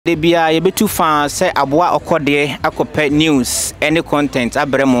They be a bit too far, say Abwa Okode, Akope news, any content,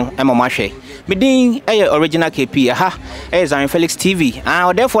 Abremo, Emmamashe. Medin a original KP, aha, Zionfelix TV.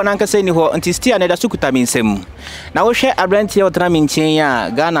 And therefore, Nanka say ni ho until still another sukuta min semu. Now we share a brand here tramin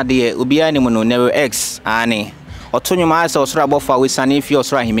chenya, Ghana de Ubiani Mono, Nero X, Annie. Or Tony Mars or Srabofa with Sunny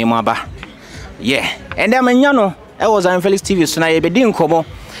Fios Rahim Maba. Yeah, and then Menano, I was Zionfelix TV, so I be doing Kobo.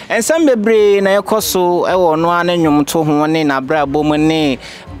 And some be na yakoso ewo no ane nwomto ho ne na bra bomone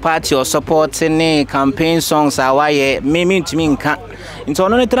party or support ne campaign songs awaye me ntimi nka nti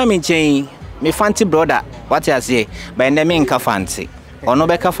ono ne tra me chen me fancy brother what you say by na me nka fancy ono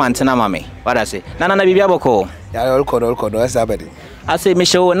be ka fancy na mame what I say na bibia boko ya olkodo sabedi I say me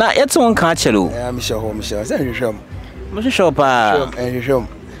show na yeto nka chelo ya me show say hwehwem mo show pa hwehwem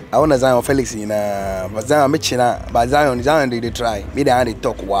I want to Zionfelix in but Zion Michina, but Zion they try. Me they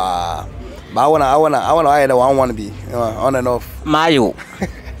talk wow. But I wanna either one to be on and off. Mayo.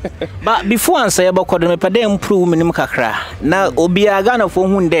 But before I say about me pade improve minimum kakra. Na obi agana for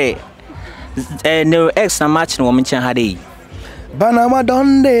hunde Nero X na match no woman hade. Banama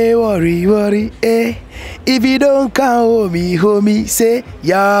don't worry eh. If you don't come homie say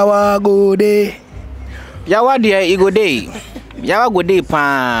yawa go day. Yawa dia go day. Yawa go day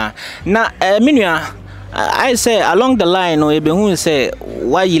pa na minua I say along the line no ebe hu say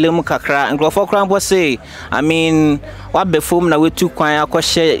why yile mu kakra nkrofo krampo say I mean what before na we tu kwan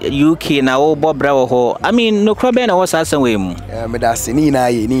akoshe UK na wo bobra wo ho I mean no krobe na was asan we mu me da se ni na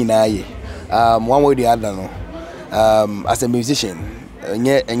ye one way or the other no as a musician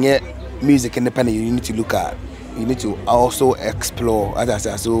enye music independent you need to look at, you need to also explore as I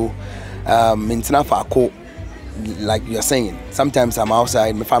say so maintain for like you're saying, sometimes I'm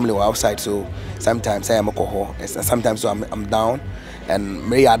outside, my family were outside, so sometimes I am a coho, sometimes so I'm down, and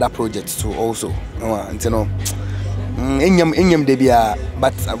many other projects too also. And you know, in debia,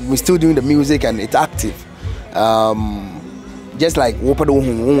 but we're still doing the music and it's active. Just like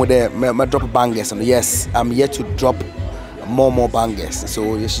Wopado there, my drop bangers, and yes, I'm yet to drop more bangers.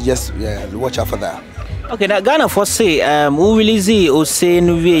 So you should just watch out for that. Okay, that Ghana for say who release or say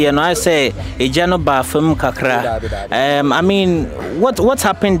no way, you know I say a jano ba film kakra. I mean what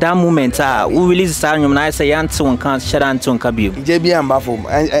happened that moment who release Sanyum I say yanto and can't share Anton Kabu. JB and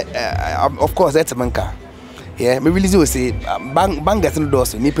Bafum of course that's a manka. Yeah, me release will say bang getting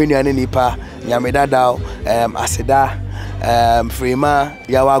doors, Nipeni and Nipa, Yameda Dao, Aseda, Frema,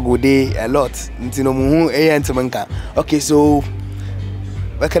 Yawa Gode, a lot. Ntino Muhu Antamanka. Okay, so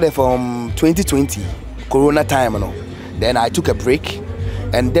back from 2020. Corona time, you know. Then I took a break,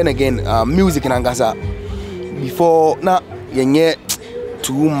 and then again, music in Angasa. Before now, you get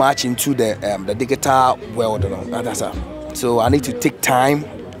too much into the digital world, you know. So I need to take time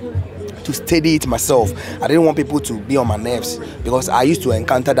to study it myself. I didn't want people to be on my nerves because I used to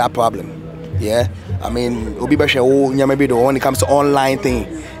encounter that problem. Yeah, I mean, maybe when it comes to online thing,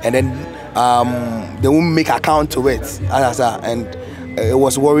 and then they won't make account to it, and it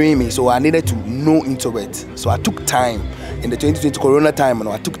was worrying me, so I needed to know into it. So I took time in the 2020 Corona time. You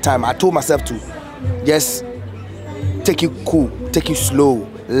know, I took time. I told myself to just take it cool, take it slow,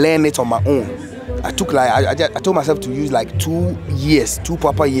 learn it on my own. I took like I told myself to use like 2 years, 2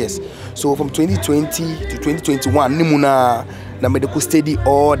 proper years. So from 2020 to 2021, nimuna na me could study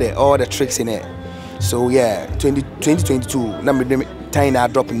all the tricks in it. So yeah, 2022, na me time I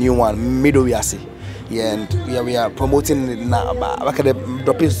drop a new one, middle we see. Yeah, and we are promoting now. I can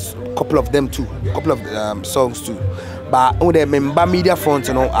drop a couple of them too, a couple of songs too. But on the member media front,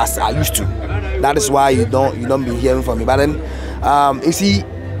 you know, as I used to. That is why you don't be hearing from me. But then, you see,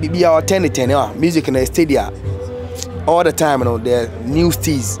 we are 10 music in the stadium all the time. You know, there new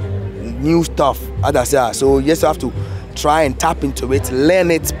steez, new stuff. As I say, so you just have to try and tap into it,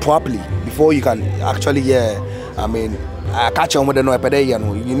 learn it properly before you can actually, I mean. I catch on with the noise,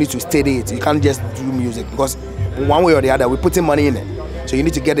 you need to study it. You can't just do music because one way or the other we're putting money in it, so you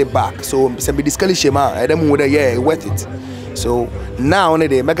need to get it back. So be discouraged, shema. I don't worth it. So now on the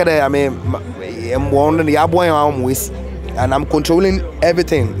day, I mean, I'm one of the boy and I'm controlling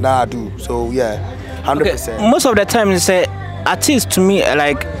everything that I do. So yeah, 100%. Okay. Most of the time, you say artists to me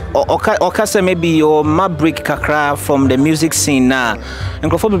like. Or maybe your break kakra from the music scene now. And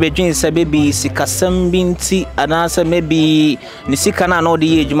Crawford be doing say baby sikasem binti and answer maybe nisika na no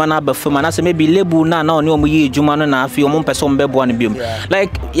the age man abefum and answer maybe label na no omu ye ejuma no na afi omo person bebo an biom.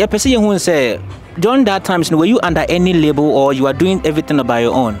 Like your person who say during that times were you under any label or you are doing everything by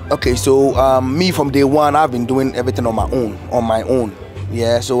your own? Okay, so me from day one I've been doing everything on my own.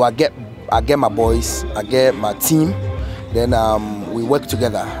 Yeah, so I get my boys, I get my team. Then we work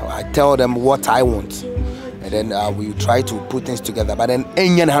together. I tell them what I want, and then we try to put things together. But then,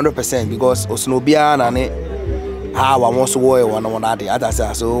 100% because Osnobia and how I want to work one other.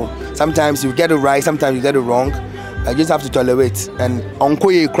 So sometimes you get it right, sometimes you get it wrong. I just have to tolerate. And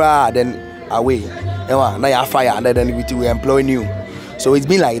uncle you cry, then away. Now you fire, and then we employ new. So it's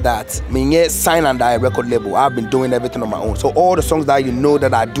been like that. I mean, yeah, sign under a record label. I've been doing everything on my own. So all the songs that you know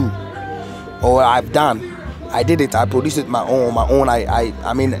that I do or I've done, I did it. I produced it on my own.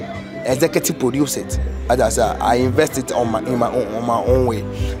 I mean, executive produce it. As I said, I invest it on my own way.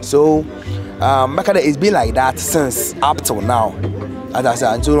 So it's been like that since up till now. As I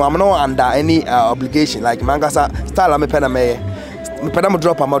said, so I'm not under any obligation. Like Mangasa, style I'm a pen I'm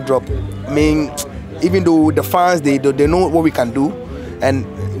drop. I mean, even though the fans they know what we can do. And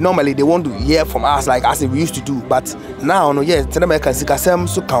normally they want to hear from us like as we used to do, but now no, yeah, tell them I can sikasem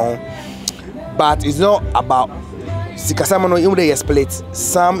so count. But it's not about sikasem no. Even they split.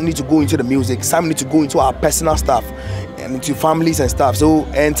 Some need to go into the music, some need to go into our personal stuff and into families and stuff. So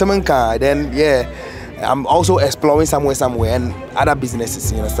and someone can then yeah, I'm also exploring somewhere and other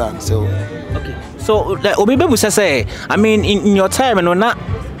businesses. You understand? So okay. So Obibebu say, I mean in your time and not,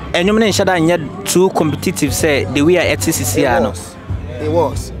 and you mentioned that you're too competitive. Say the way at TCC. It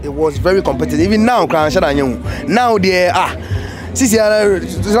was very competitive. Even now, now since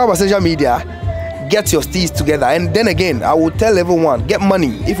it's about social media, get your steeds together. And then again, I will tell everyone, get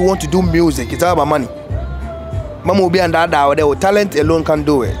money. If you want to do music, it's all about money. Mama will be under that. Talent alone can't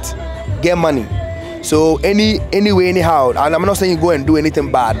do it. Get money. So anyway, anyhow, and I'm not saying go and do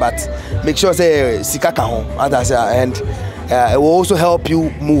anything bad, but make sure say sikaka home, and it will also help you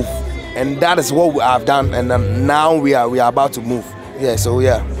move. And that is what we have done. And now we are about to move. Yeah, so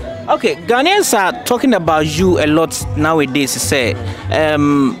yeah. Okay, Ghanaians are talking about you a lot nowadays. Say,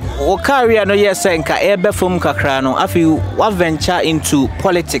 career no yes say nka ebe from kakra no. Afi what venture into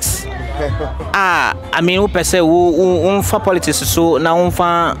politics. I mean, we say we for politics so now we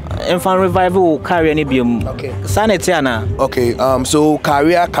revival career ni biom. Okay. Sanity ana. Okay, so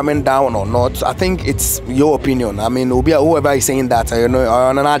career coming down or not, I think it's your opinion. I mean, whoever is saying that, you know,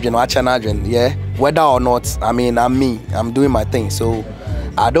 yeah, whether or not, I mean, I'm doing my thing. So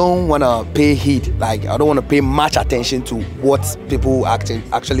I don't want to pay heed, like I don't want to pay much attention to what people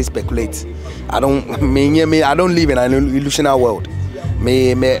actually speculate. I don't live in an illusional world.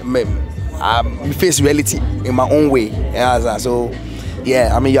 I face reality in my own way. So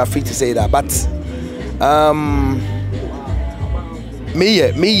yeah, I mean, you are free to say that, but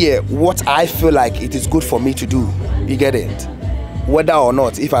what I feel like it is good for me to do, you get it, whether or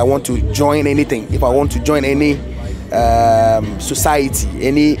not, if I want to join anything, if I want to join any society,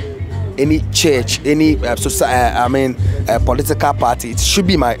 any church, any political party, it should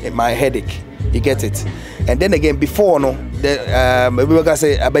be my headache, you get it. And then again, before no, we were gonna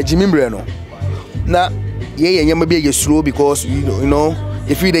say about Jimmy no. Now, yeah, you may be slow because you know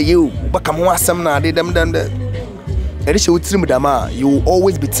if you but come on, some now they them done that. You will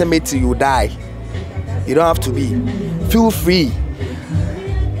always be timid till you die. You don't have to be. Feel free.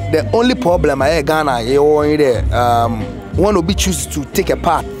 The only problem I Ghana, one will be choose to take a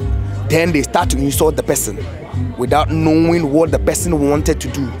path, then they start to insult the person without knowing what the person wanted to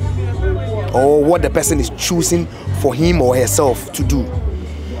do or what the person is choosing for him or herself to do.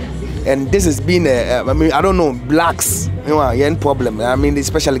 And this has been I mean, I don't know, blacks, you know, yeah, problem. I mean,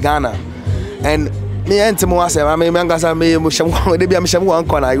 especially Ghana. And me and Timo say, I mean, you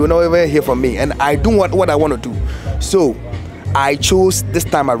will never hear from me. And I do what I want to do. So I chose this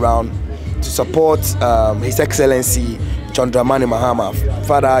time around to support His Excellency Chandramani Mahama.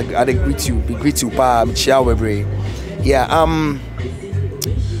 Father, I greet you, Pa, yeah,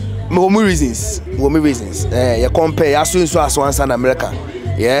 more reasons. You compare as soon as once in America.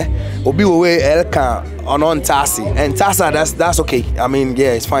 Yeah, Obi we Elka on Tasi and Tasa, that's okay. I mean,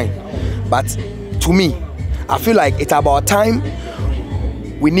 yeah, it's fine. But to me, I feel like it's about time.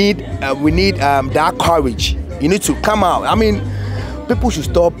 We need that courage. You need to come out. I mean, people should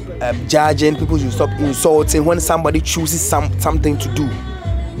stop judging. People should stop insulting when somebody chooses something to do.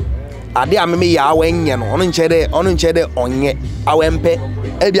 Ade ameme ya awenye no ono nchede onye awempe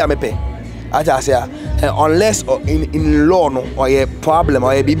ebi amepe ata say unless in law no or a problem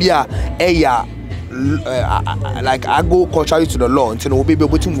or a bibia like I go contrary to the law until we be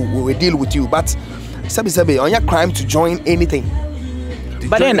able to deal with you, but sabi on your crime to join anything.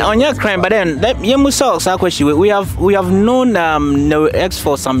 But then on your crime, but then we have known Nero X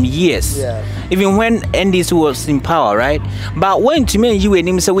for some years, yeah. Even when NDC was in power, right? But when to me you and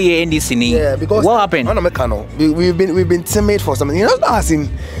him say we are NDC, yeah, because what happened? We've been timid for something. You know, as in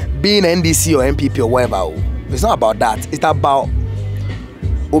being NDC or MPP or whatever. It's not about that. It's about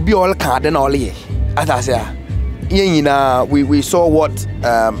Obi all card and all ye. As I say, we saw what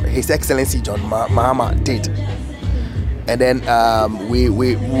His Excellency John Mahama did, and then we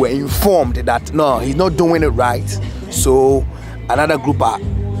were informed that no, he's not doing it right. So another group are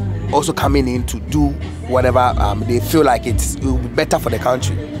also coming in to do whatever they feel like it will be better for the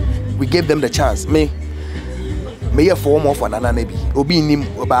country. We gave them the chance. Me a form of an anabi. Obi nim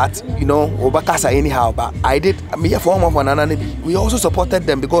about Obakasa anyhow, but I did me a form of an anabi. We also supported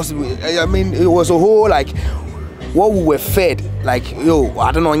them because it was a whole like what we were fed, like yo,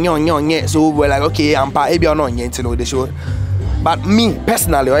 I don't know, so we're like okay, I'm to know the show. But me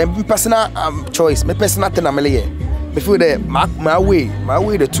personally, personal choice, my personal thing I'm I feel that my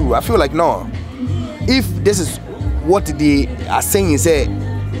way the two. I feel like no, if this is what they are saying is a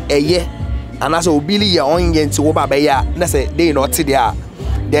yeah, and as a Billy ya on yen to oba beya, that's a they not there.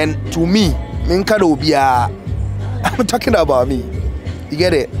 Then to me, minkado be I'm talking about me. You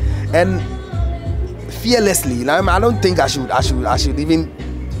get it? And fearlessly, I don't think I should even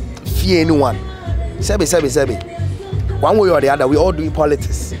fear anyone. Sebi. One way or the other, we all doing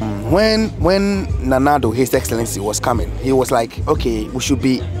politics. When Nanado, His Excellency, was coming, he was like, okay, we should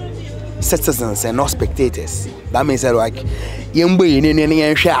be citizens and not spectators. That means that like,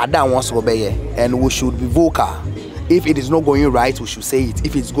 and we should be vocal. If it is not going right, we should say it.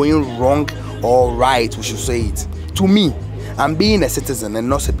 If it's going wrong or right, we should say it. To me, I'm being a citizen and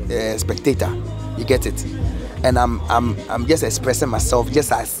not a spectator. You get it? And I'm just expressing myself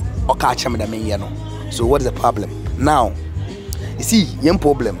just as Okacham. So what is the problem? Now, you see, young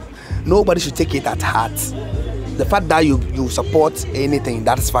problem. Nobody should take it at heart. The fact that you support anything,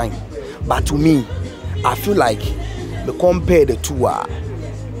 that's fine. But to me, I feel like we compare the two.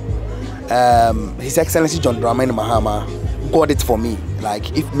 His Excellency John Dramani Mahama got it for me.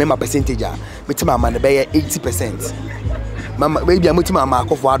 Like if my percentage, I'm 80%. Maybe I'm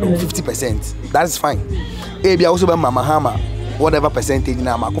 50%. That is fine. Maybe I also be Mahama, whatever percentage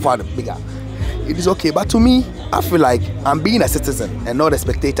now, I'm bigger. It is okay, but to me, I feel like I'm being a citizen and not a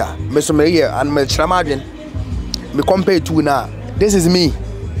spectator. And me compare to now. This is me.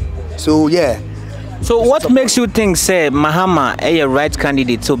 So yeah. So what makes you think, say, Mahama a right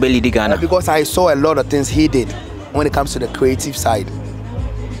candidate to Belly Ghana? Because I saw a lot of things he did when it comes to the creative side.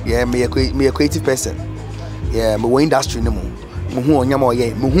 Yeah, me a creative person. Yeah, me industry no more.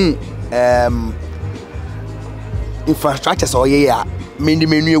 Infrastructure so yeah, many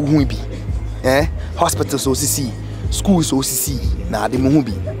be. Hospitals OCC, schools OCC, nah the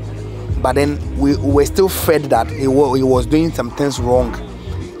muhubi. But then we were still fed that he was doing some things wrong.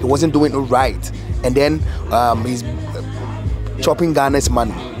 He wasn't doing it right. And then he's chopping Ghana's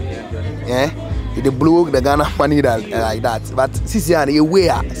money. Yeah, he blew the Ghana money like that. But CCR,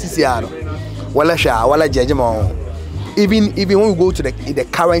 wala judgment. Even when we go to the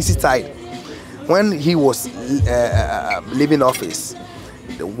currency side, when he was leaving office,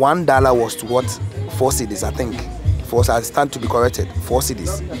 the $1 was to what? 4 cedis, I think. I stand to be corrected. 4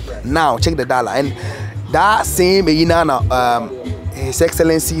 cedis. Now check the dollar, and that same His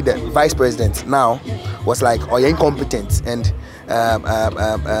Excellency the Vice President now was like, oh, you're incompetent. And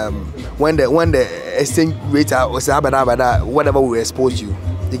when the exchange rate was whatever we exposed you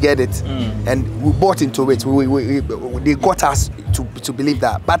get it, and we bought into it. They got us to believe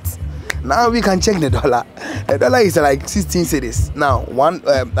that, but. Now we can check the dollar. The dollar is like 16 cedis. Now $1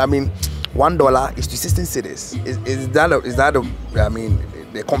 is to 16 cedis. Is that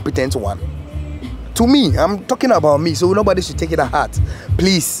the competent one? To me, I'm talking about me, so nobody should take it at heart.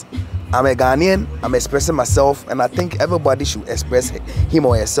 Please, I'm a Ghanaian. I'm expressing myself, and I think everybody should express him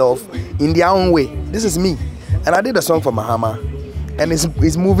or herself in their own way. This is me, and I did a song for Mahama, and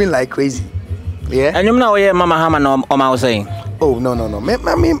it's moving like crazy. Yeah. And you know what Mahama no I was saying. Oh no. Me.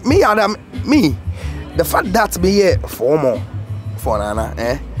 The fact that me here for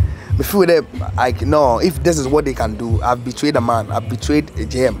Nana, me feel that like no. If this is what they can do, I've betrayed a man. I've betrayed a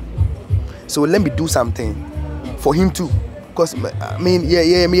GM. So let me do something for him too. Because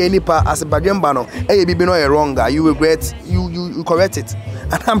me any part as a Badrian Bano, hey, be no wrong. You regret, you correct it,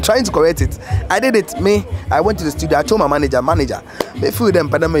 and I'm trying to correct it. I did it. I went to the studio. I told my manager, me feel them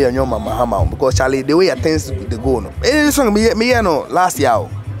pardon me and your Mahama because Charlie, the way things they go no. It's song me no last year.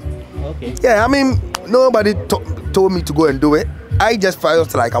 Okay. Yeah, nobody told me to go and do it. I just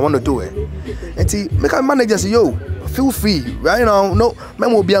felt like I want to do it. And see, make a manager say, yo, feel free right now. No,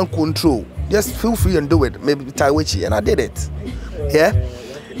 man will be in control. Just feel free and do it. Maybe Taiwichi, and I did it. Yeah.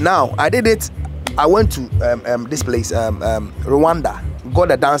 Now I did it. I went to this place, Rwanda. Got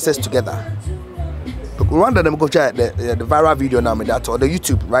the dancers together. Rwanda, them go try the viral video now, that or the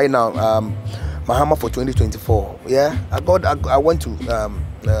YouTube right now. Mahama for 2024. Yeah. I went to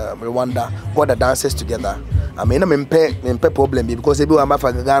Rwanda. Got the dancers together. I mean, I'm problem because maybe I'm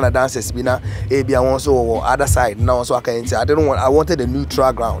for Ghana dancers, maybe I want so other side now, so I can say I wanted a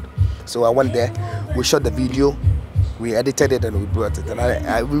neutral ground, so I went there. We shot the video, we edited it, and we brought it.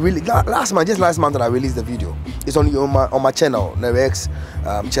 And we really last month, I released the video. It's on my channel, Nero X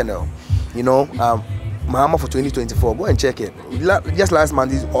channel. You know, Mahama for 2024. Go and check it. Just last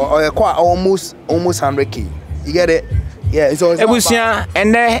month is almost 100K. You get it? Yeah, it's always Ebusia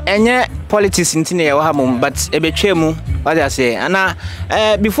and then politics in Tine Hamum, but Ebechemu, what I say.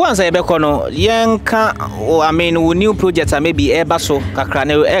 And before I say Becono, Yanka, I mean, new projects are maybe Ebaso,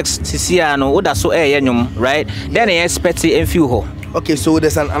 Nero X, Siciano, Odaso Ayanum, right? Then I expect it in few. Okay, so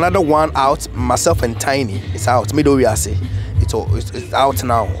there's another one out, myself and Tiny. It's out, middle we say. It's out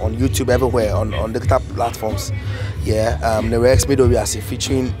now on YouTube everywhere, on digital platforms. Yeah, Nero X middle we say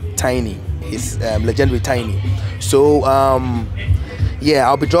featuring Tiny. It's legendary Tiny. So yeah,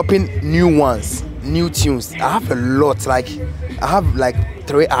 I'll be dropping new ones, new tunes. I have a lot, I have like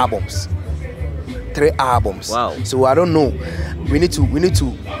 3 albums. Wow. So I don't know. We need to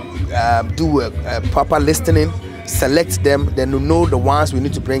do a proper listening, select them, then to know the ones we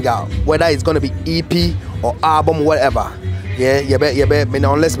need to bring out, whether it's gonna be EP or album, whatever. Yeah,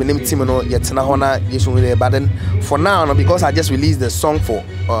 unless my name team no yet na hona yesu, but then for now, because I just released the song for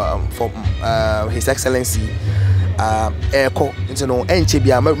His Excellency Echo, you know,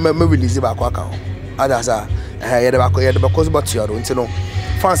 enchebia me release it back account. Others are because but you know,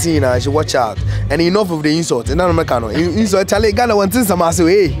 fancy na you watch out. And enough of the insult. And now mekano insult tell Ghana want some as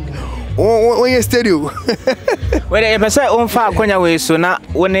hey. When you studio. Well, if I say on far Konya way, so now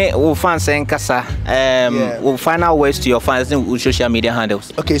when we fans and Kasa, we'll find out ways to your fans with social media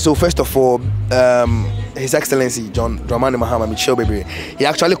handles. Okay, so first of all, His Excellency John Dramani Mahama, Michelle Baby, he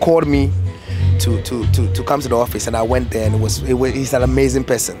actually called me to come to the office, and I went there, and he's an amazing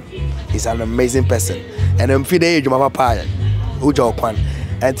person. He's an amazing person. And I'm feeling Papa Ujo Kwan,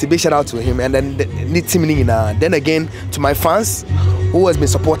 and to be shout out to him, and then again to my fans who has been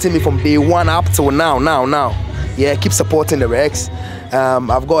supporting me from day one up till now. Yeah, keep supporting the Rex.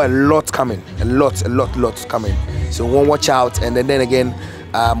 I've got a lot coming, a lot coming. So won't watch out, and then again,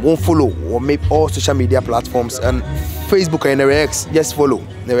 won't follow or make all social media platforms and Facebook and Nero X. Just follow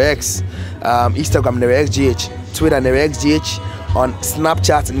Nero X, Instagram Nero XGH, Twitter Nero XGH, on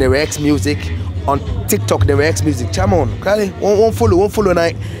Snapchat Nero X Music, on TikTok Nero X Music. Come on, okay? Won't follow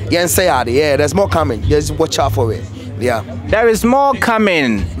night. Yeah, there's more coming. Just watch out for it. Yeah, there is more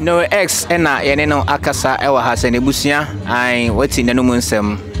coming. Nero X and no akasa ewa has an ebusia. I wait in the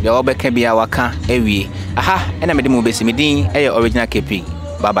numunsem. The obe can be our can ewi. Aha, and I'm the movie original KP.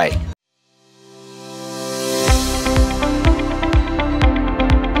 Bye bye.